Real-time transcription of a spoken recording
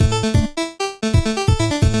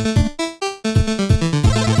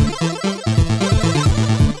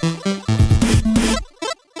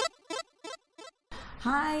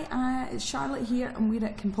Charlotte here, and we're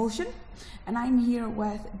at Compulsion, and I'm here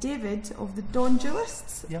with David of the Dawn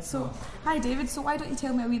Duelists. Yep. So, hi David, so why don't you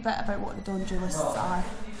tell me a wee bit about what the Dawn Duelists are?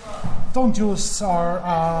 Dawn Duelists are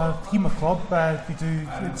a HEMA club.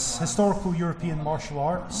 It's historical European martial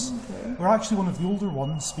arts. Okay. We're actually one of the older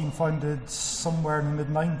ones, being founded somewhere in the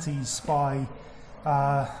mid-90s by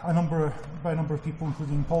a number of people,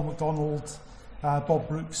 including Paul MacDonald, Bob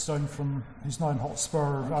Brooks who's now in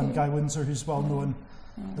Hotspur, and Guy Windsor, who's well known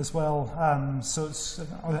as well. So it's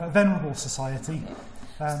a venerable society.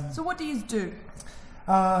 So what do you do?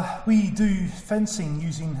 We do fencing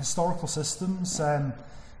using historical systems.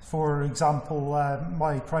 For example,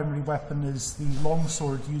 my primary weapon is the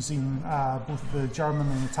longsword, using both the German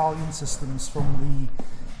and Italian systems from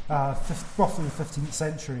the roughly the 15th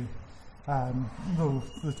century. Though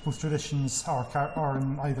both traditions are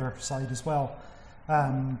on either side as well.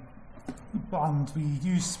 And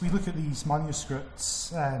we look at these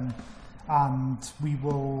manuscripts, and we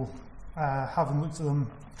will, having looked at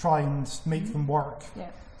them, try and make them work.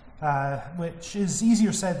 Yeah. Which is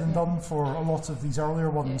easier said than done for a lot of these earlier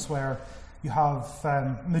ones, where you have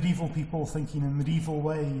medieval people thinking in medieval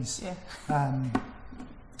ways. Yeah.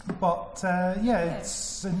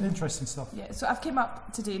 It's interesting stuff. Yeah, so I've came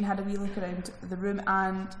up today and had a wee look around the room,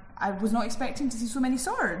 and I was not expecting to see so many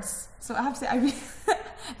swords. So I have to say,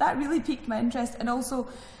 that really piqued my interest. And also,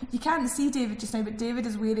 you can't see David just now, but David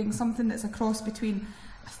is wearing something that's a cross between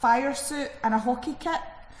a fire suit and a hockey kit.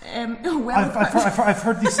 I've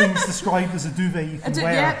heard these things described as a duvet you can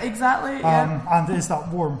wear. Yeah, exactly. And is that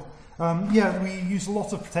warm? We use a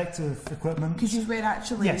lot of protective equipment. Because you wear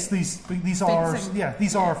actually. Yes, these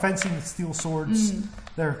are fencing with steel swords.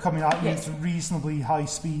 They're coming at you at reasonably high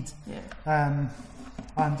speed. Yeah.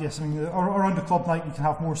 And yes, I mean, around a club night we can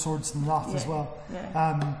have more swords than that as well.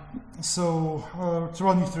 Yeah. To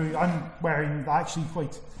run you through, I'm wearing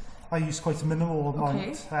I use quite a minimal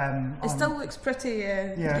amount. It still looks pretty.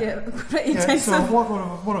 Pretty intensive. So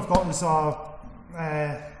what I've got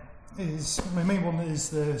is my main one is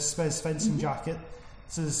the Spez fencing jacket.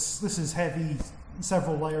 This is heavy,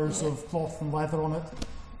 several layers of cloth and leather on it,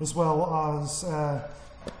 as well as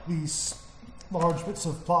these large bits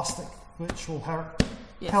of plastic, which will help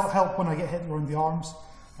when I get hit around the arms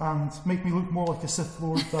and make me look more like a Sith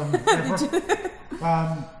Lord than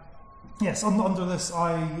ever. Yes, under this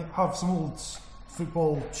I have some old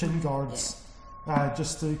football shin guards,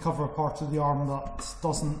 just to cover a part of the arm that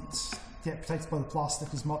doesn't get protected by the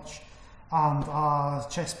plastic as much, and a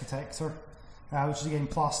chest protector, which is again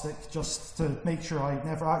plastic, just to make sure I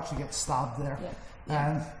never actually get stabbed there.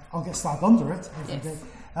 I'll get stabbed under it every day,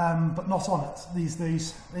 but not on it these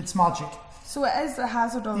days. It's magic. So it is a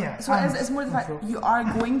hazard of it. So it's more the fact you are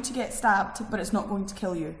going to get stabbed, but it's not going to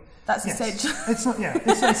kill you. That's essential. It's not.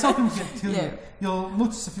 It's not going to kill you. You'll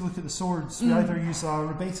notice if you look at the swords, we either use a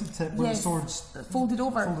rebated tip where the sword's folded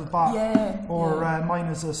back, or mine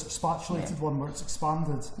is a spatulated one where it's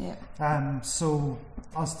expanded. So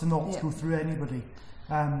as to not go through anybody.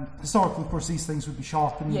 Historically, of course, these things would be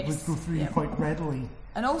sharp and would go through you quite readily.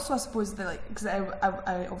 And also, I suppose that, because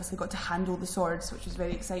I obviously got to handle the swords, which was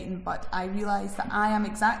very exciting, but I realised that I am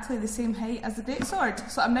exactly the same height as the greatsword.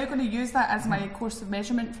 So I'm now going to use that as my course of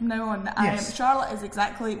measurement from now on. Charlotte is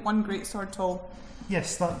exactly one greatsword tall.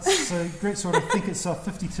 Yes, that's a greatsword. I think it's a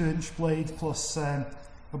 52-inch blade plus a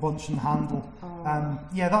bunch in the handle.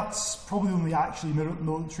 That's probably the only actually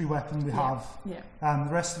military weapon we have. The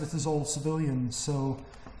rest of it is all civilian. So,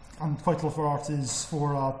 and quite a lot of our art is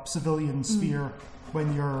for a civilian sphere.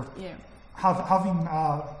 When you're having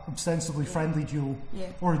a ostensibly friendly duel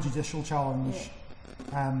or a judicial challenge,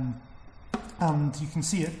 and you can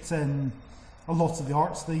see it in a lot of the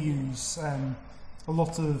arts they use. A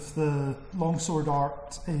lot of the longsword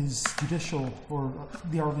art is judicial, or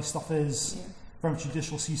the early stuff is very much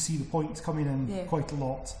judicial. So you see the point coming in quite a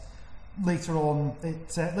lot. Later on,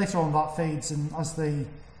 that fades, and as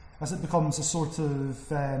it becomes a sort of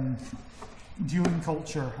dueling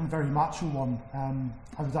culture, and very macho one.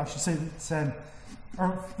 I would actually say that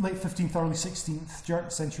late 15th, early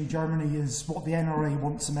 16th century Germany is what the NRA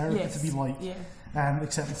wants America to be like,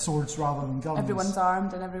 except with swords rather than guns. Everyone's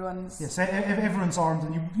armed and everyone's... Yes, everyone's armed,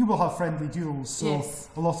 and you will have friendly duels, so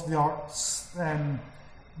a lot of the arts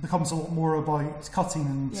becomes a lot more about cutting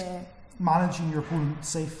and managing your opponent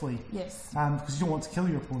safely. Because you don't want to kill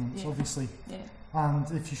your opponents, obviously. And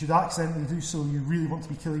if you should accidentally do so, you really want to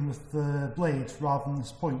be killing with the blade rather than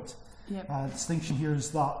this point. The distinction here is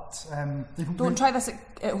that don't try this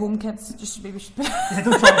at home, kids. Just maybe should. Don't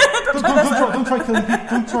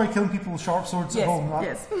try killing people with sharp swords at home.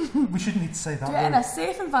 We shouldn't need to say that. Do it in a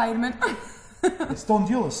safe environment. It's Dawn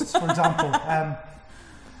Duelists, for example.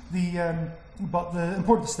 But the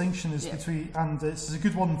important distinction is between, and this is a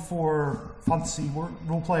good one for fantasy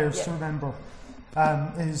role players to remember,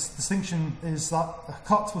 distinction is that a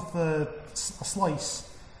cut with a slice,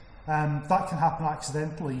 that can happen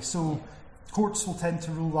accidentally. So courts will tend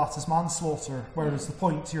to rule that as manslaughter, whereas the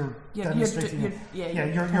point you're demonstrating,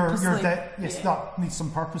 that needs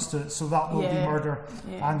some purpose to it, so that will be murder,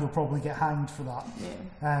 and you'll probably get hanged for that.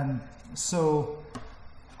 So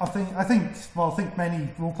I think many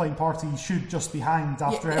role-playing parties should just be hanged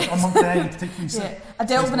after a month end, particularly. A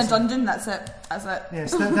delve in a dungeon, that's it.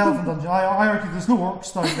 Yes, delve in a dungeon. I argue there's no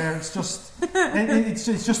orcs down there. It's just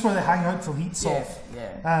it's just where they hang out till heat's off.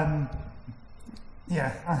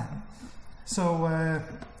 So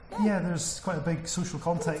there's quite a big social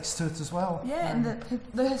context to it as well. And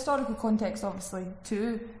the historical context, obviously,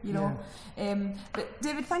 too. You know. But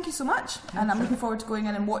David, thank you so much, and I'm looking forward to going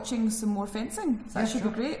in and watching some more fencing. So that should be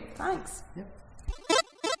great. Thanks. Yep.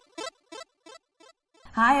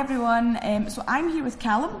 Hi everyone. So I'm here with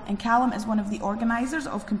Callum, and Callum is one of the organisers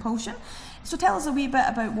of Compulsion. So tell us a wee bit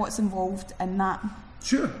about what's involved in that.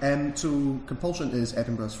 Sure. So Compulsion is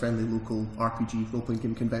Edinburgh's friendly local RPG role-playing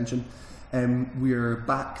game convention. We're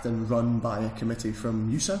backed and run by a committee from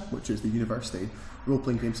USA, which is the University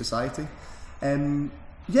Role-Playing Game Society.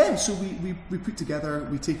 So we put together,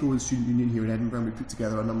 we take over the student union here in Edinburgh, and we put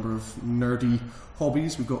together a number of nerdy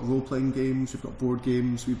hobbies. We've got role-playing games, we've got board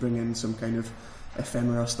games, we bring in some kind of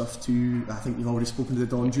ephemera stuff too. I think you've already spoken to the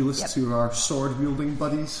Dawn Duelists, who are our sword-wielding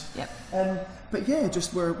buddies.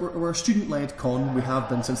 We're a student-led con. We have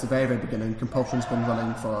been since the very, very beginning. Compulsion's been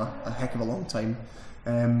running for a heck of a long time.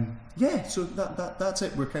 So that's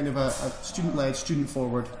it. We're kind of a student-led,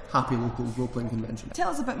 student-forward, happy local role-playing convention. Tell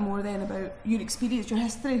us a bit more then about your experience, your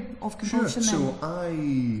history of Compulsion. Sure.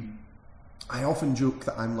 So I often joke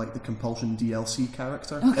that I'm like the Compulsion DLC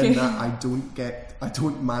character, in that I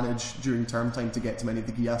don't manage during term time to get to many of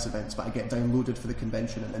the GIAS events, but I get downloaded for the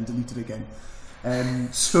convention and then deleted again.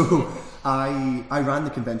 So I ran the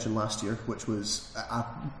convention last year, which was a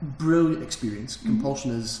brilliant experience.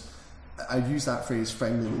 Compulsion is, I use that phrase,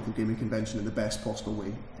 friendly local gaming convention, in the best possible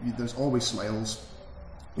way. There's always smiles.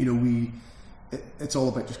 It's all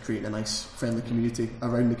about just creating a nice, friendly community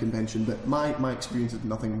around the convention. But my experience has been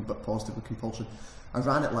nothing but positive with Compulsion. I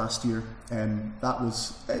ran it last year.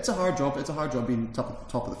 It's a hard job. It's a hard job being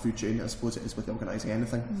top of the food chain. I suppose it is with organising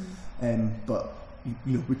anything. But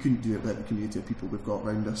we couldn't do it without the community of people we've got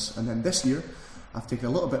around us. And then this year, I've taken a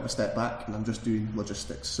little bit of a step back, and I'm just doing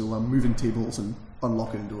logistics. So I'm moving tables and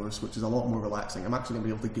unlocking doors, which is a lot more relaxing. I'm actually going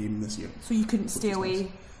to be able to game this year. So you couldn't stay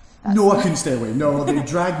away? No, I couldn't stay away. No, they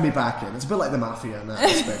dragged me back in. It's a bit like the Mafia in that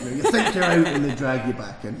aspect. You think you're out and they drag you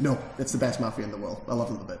back in. No, it's the best Mafia in the world. I love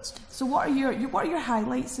them to bits. So what are your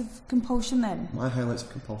highlights of Compulsion then? My highlights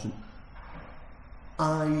of Compulsion.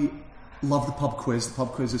 I love the pub quiz. The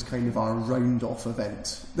pub quiz is kind of our round-off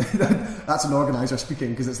event. That's an organiser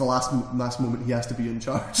speaking, because it's the last moment he has to be in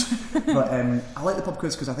charge. But I like the pub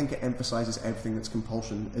quiz because I think it emphasises everything that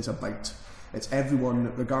Compulsion is about. It's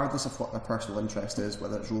everyone, regardless of what their personal interest is,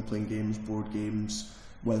 whether it's role-playing games, board games,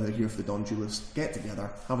 whether they're here for the Dawn Duelists, get together,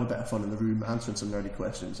 having a bit of fun in the room, answering some nerdy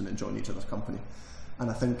questions and enjoying each other's company.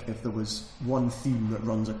 And I think if there was one theme that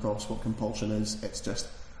runs across what Compulsion is, it's just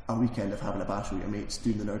a weekend of having a bash with your mates,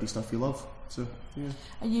 doing the nerdy stuff you love. So, yeah.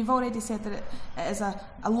 And you've already said that it is a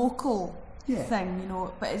local thing,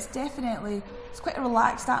 but it's quite a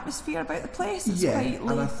relaxed atmosphere about the place. It's quite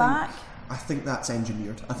laid back. I think that's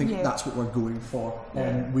engineered. I think that's what we're going for.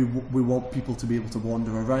 We want people to be able to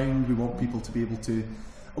wander around. We want people to be able to.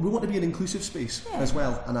 We want to be an inclusive space as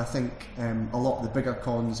well. And I think a lot of the bigger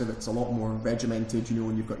cons, if it's a lot more regimented,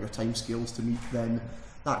 and you've got your time scales to meet, then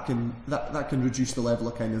that can reduce the level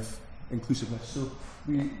of kind of inclusiveness. So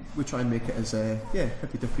we try and make it as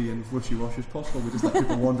hippy dippy and wishy-washy as possible. We just let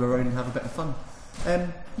people wander around and have a bit of fun.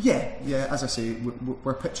 As I say,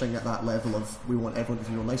 we're pitching at that level of we want everyone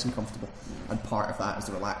to feel nice and comfortable, and part of that is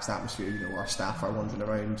the relaxed atmosphere. Our staff are wandering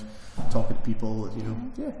around, talking to people.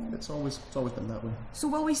 It's always been that way. So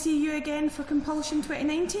will we see you again for Compulsion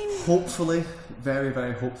 2019? Hopefully, very,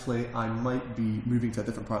 very hopefully. I might be moving to a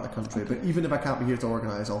different part of the country, but even if I can't be here to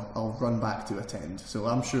organise, I'll run back to attend. So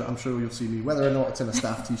I'm sure you'll see me, whether or not it's in a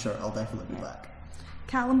staff t-shirt. I'll definitely be back.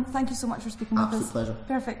 Callum, thank you so much for speaking with us. Absolute pleasure.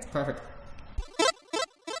 Perfect.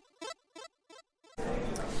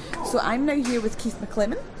 So I'm now here with Keith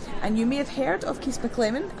McClellan, and you may have heard of Keith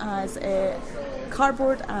McClellan as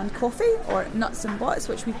Cardboard and Coffee, or Nuts and Bots,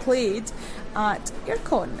 which we played at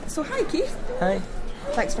Aircon. So hi Keith. Hi.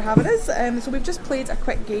 Thanks for having us. So we've just played a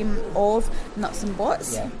quick game of Nuts and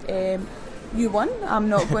Bots. You won. I'm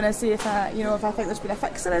not going to say if I think there's been a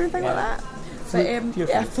fix or anything like that.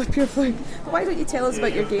 Pure Flute. Why don't you tell us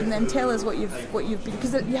about your game then? Tell us what you've been,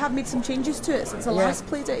 because you have made some changes to it since I last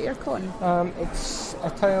played at Aircon. It's a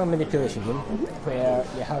tile manipulation game where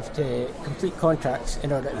you have to complete contracts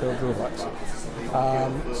in order to build robots.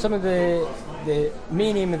 Some of the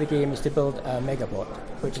main aim of the game is to build a Megabot,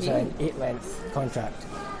 which is an 8-length contract.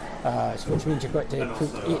 Which means you've got to put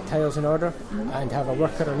 8 tiles in order and have a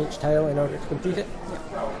worker on each tile in order to complete it.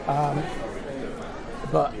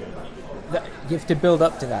 But you have to build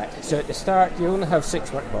up to that. So at the start, you only have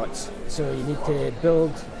 6 workbots. So you need to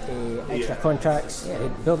build extra contracts,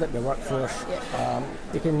 build up your workforce.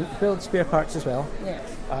 You can build spare parts as well.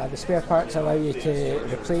 The spare parts allow you to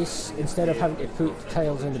replace, instead of having to put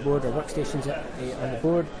tiles on the board or workstations on the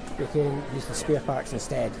board, you can use the spare parts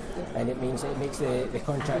instead, and it makes the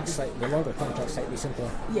contracts, the longer contracts, slightly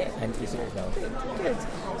simpler and easier as well. Good.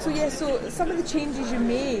 So some of the changes you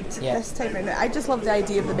made this time around, I just love the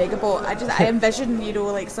idea of the Megabot. I envision,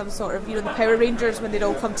 like some sort of, the Power Rangers when they'd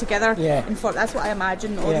all come together. That's what I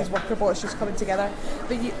imagine, all these worker bots just coming together.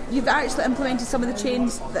 But you've actually implemented some of the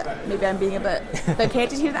changes that maybe I'm being a bit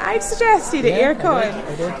big-headed here that I'd suggested at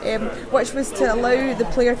Aircon, which was to allow the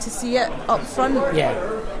player to see it up front.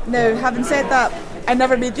 Now, having said that, I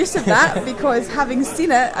never made use of that because having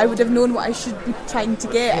seen it, I would have known what I should be trying to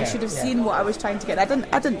get. I should have seen what I was trying to get. I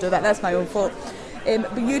didn't do that. That's my own fault.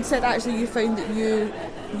 But you'd said actually you found that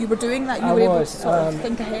you were doing that. You were able to sort of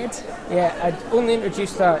think ahead. Yeah, I'd only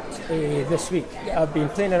introduced that this week. I've been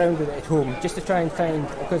playing around with it at home just to try and find,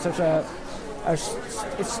 because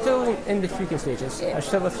it's still in the tweaking stages. There's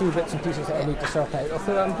still a few bits and pieces that I need to sort out.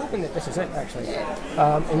 Although I'm hoping that this is it actually.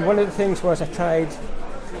 And one of the things was I tried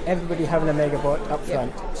everybody having a Megabot up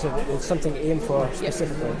front, so that there's something to aim for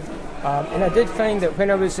specifically. And I did find that when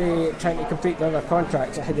I was trying to complete the other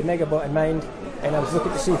contracts, I had the Megabot in mind, and I was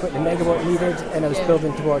looking to see what the Megabot needed, and I was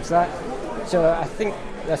building towards that. So I think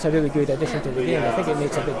that's a really good addition to the game. I think it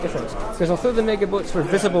makes a big difference. Because although the Megabots were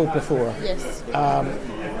visible before,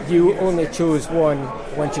 you only chose one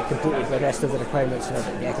once you completed the rest of the requirements in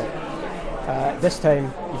order to get it. This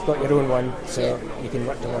time, you've got your own one, so you can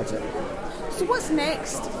work towards it. So what's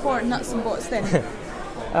next for Nuts and Bots then?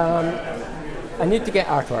 I need to get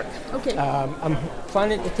artwork. Okay. I'm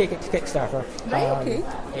planning to take it to Kickstarter. Right,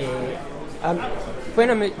 okay. When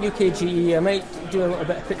I'm at UKGE, I might do a little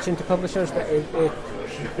bit of pitching to publishers, but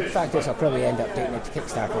the fact is I'll probably end up taking it to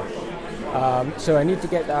Kickstarter. So I need to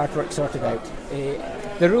get the artwork sorted out.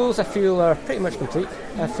 The rules I feel are pretty much complete.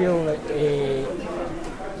 I feel that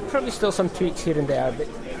probably still some tweaks here and there, but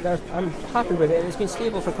I'm happy with it. It's been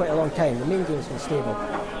stable for quite a long time. The main game's been stable.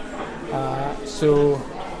 So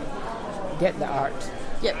get the art.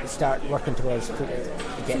 Start working towards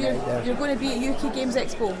getting it out there. You're going to be at UK Games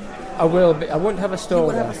Expo? I will, but I won't have a stall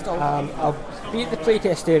there. I'll be at the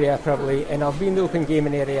playtest area probably, and I'll be in the open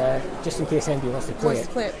gaming area just in case anybody wants to play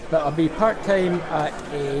it. But I'll be part-time at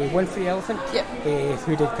One Free Elephant,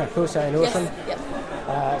 who did Carcosa and Orphan.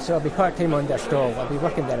 So I'll be part-time on their stall. I'll be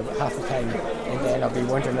working there about half the time, and then I'll be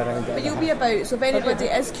wandering around there. But you'll be about, so if anybody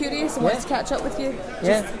is curious and wants to catch up with you,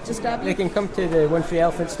 just grab you. They can come to the One Free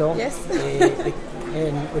Elephant stall.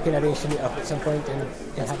 And we can arrange to meet up at some point and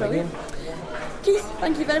have a game. Keith,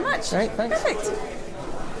 thank you very much. Right, thanks. Perfect.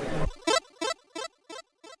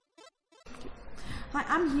 Hi,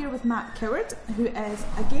 I'm here with Matt Coward, who is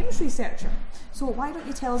a games researcher. So why don't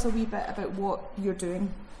you tell us a wee bit about what you're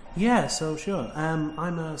doing? Yeah, so sure. I'm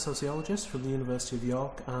a sociologist from the University of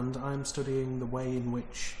York, and I'm studying the way in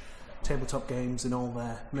which tabletop games in all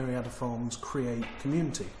their myriad of forms create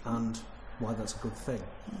community, and why that's a good thing.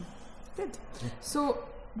 Good. So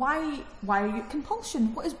why are you at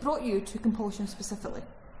Compulsion? What has brought you to Compulsion specifically?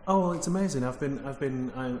 Oh, well, it's amazing. I've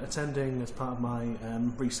been attending as part of my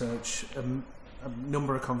research a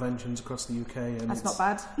number of conventions across the UK, and that's not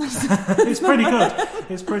bad. It's pretty good.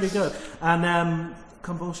 It's pretty good. And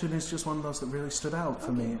Compulsion is just one of those that really stood out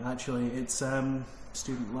for me. Actually, it's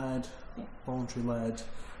student led, voluntary led.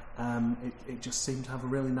 It just seemed to have a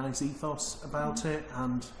really nice ethos about it,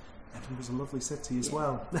 and Edinburgh's a lovely city as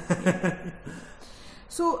well.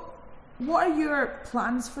 So, what are your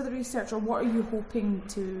plans for the research, or what are you hoping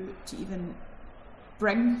to even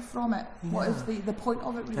bring from it? What is the point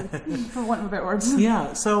of it, really, for want of a better words?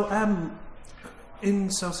 Yeah, so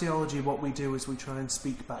in sociology, what we do is we try and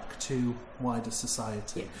speak back to wider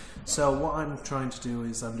society. So what I'm trying to do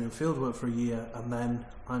is I'm doing fieldwork for a year, and then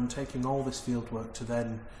I'm taking all this fieldwork to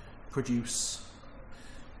then produce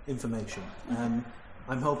information.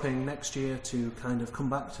 I'm hoping next year to kind of come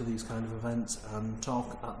back to these kind of events and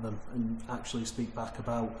talk at them and actually speak back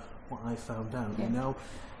about what I found out. You know,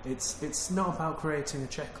 it's not about creating a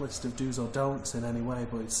checklist of do's or don'ts in any way,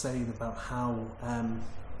 but it's saying about how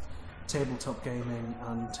tabletop gaming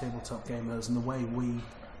and tabletop gamers and the way we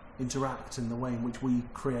interact and the way in which we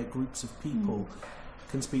create groups of people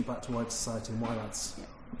can speak back to wider society and why that's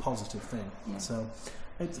a positive thing. So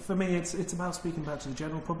for me it's about speaking back to the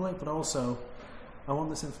general public, but also I want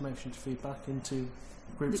this information to feed back into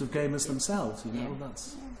groups of gamers themselves, you know.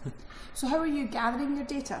 That's So how are you gathering your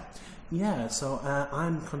data? So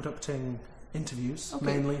I'm conducting interviews,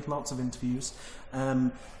 mainly lots of interviews,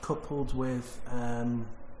 coupled with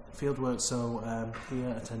fieldwork, so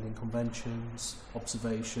here attending conventions,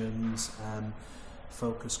 observations,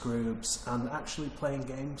 focus groups, and actually playing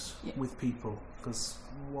games with people, because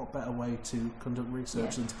what better way to conduct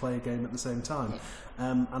research than to play a game at the same time.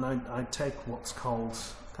 And I take what's called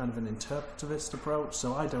kind of an interpretivist approach,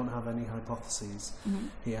 so I don't have any hypotheses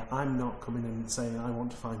here. I'm not coming in and saying I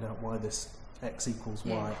want to find out why this X equals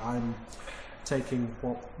Y. I'm taking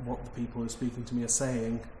what the people who are speaking to me are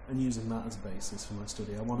saying and using that as a basis for my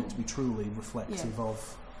study. I want it to be truly reflective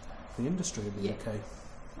of the industry in the UK.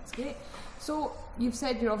 That's great. So you've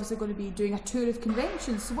said you're obviously going to be doing a tour of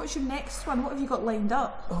conventions. So what's your next one? What have you got lined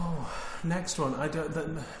up? Oh, next one.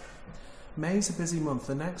 May's a busy month.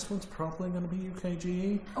 The next one's probably going to be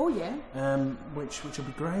UKGE. Oh yeah. Which will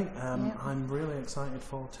be great. I'm really excited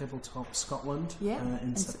for Tabletop Scotland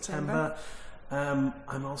in September.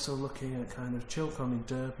 I'm also looking at kind of Chilcon in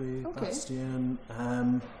Derby, Bastion,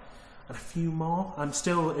 and a few more. I'm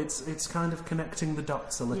still, it's kind of connecting the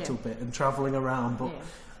dots a little bit and travelling around, but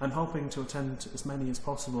I'm hoping to attend as many as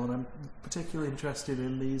possible, and I'm particularly interested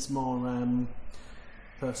in these more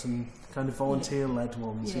kind of volunteer-led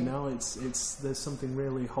ones. You know, there's something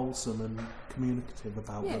really wholesome and communicative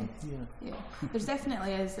about them. There's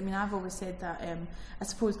definitely is. I mean, I've always said that. I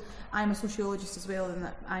suppose I'm a sociologist as well, and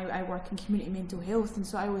that I work in community mental health, and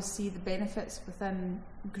so I always see the benefits within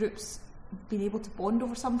groups being able to bond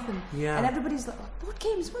over something. And everybody's like, oh, board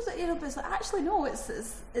games, what's it? You know, but it's like, actually no,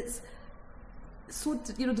 it's so,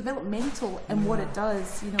 you know, developmental in what it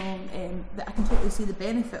does, you know, that I can totally see the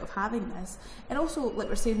benefit of having this. And also, like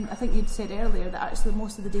we're saying, I think you'd said earlier that actually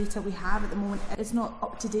most of the data we have at the moment is not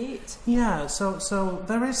up to date. So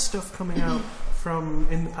there is stuff coming out from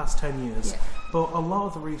in the past 10 years, but a lot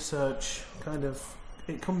of the research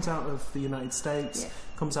it comes out of the United States,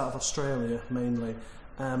 comes out of Australia mainly,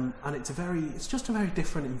 and it's just a very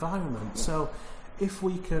different environment. So if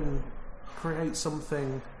we can create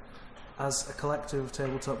something as a collective of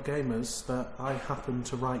tabletop gamers that I happen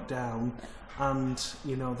to write down, and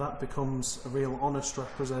you know that becomes a real honest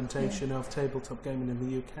representation of tabletop gaming in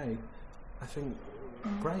the UK, I think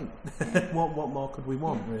great. What more could we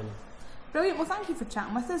want, really? Brilliant. Well, thank you for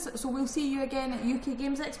chatting with us. So we'll see you again at UK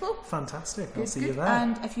Games Expo. Fantastic. I'll see you there.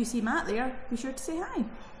 And if you see Matt there, be sure to say hi.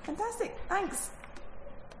 Fantastic. Thanks.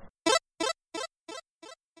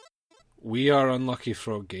 We are Unlucky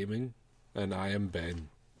Frog Gaming, and I am Ben.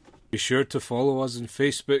 Be sure to follow us on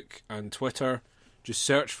Facebook and Twitter. Just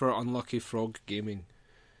search for Unlucky Frog Gaming.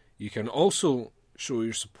 You can also show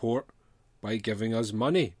your support by giving us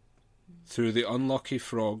money through the Unlucky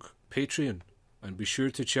Frog Patreon. And be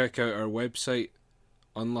sure to check out our website,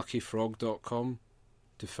 unluckyfrog.com,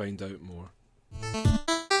 to find out more.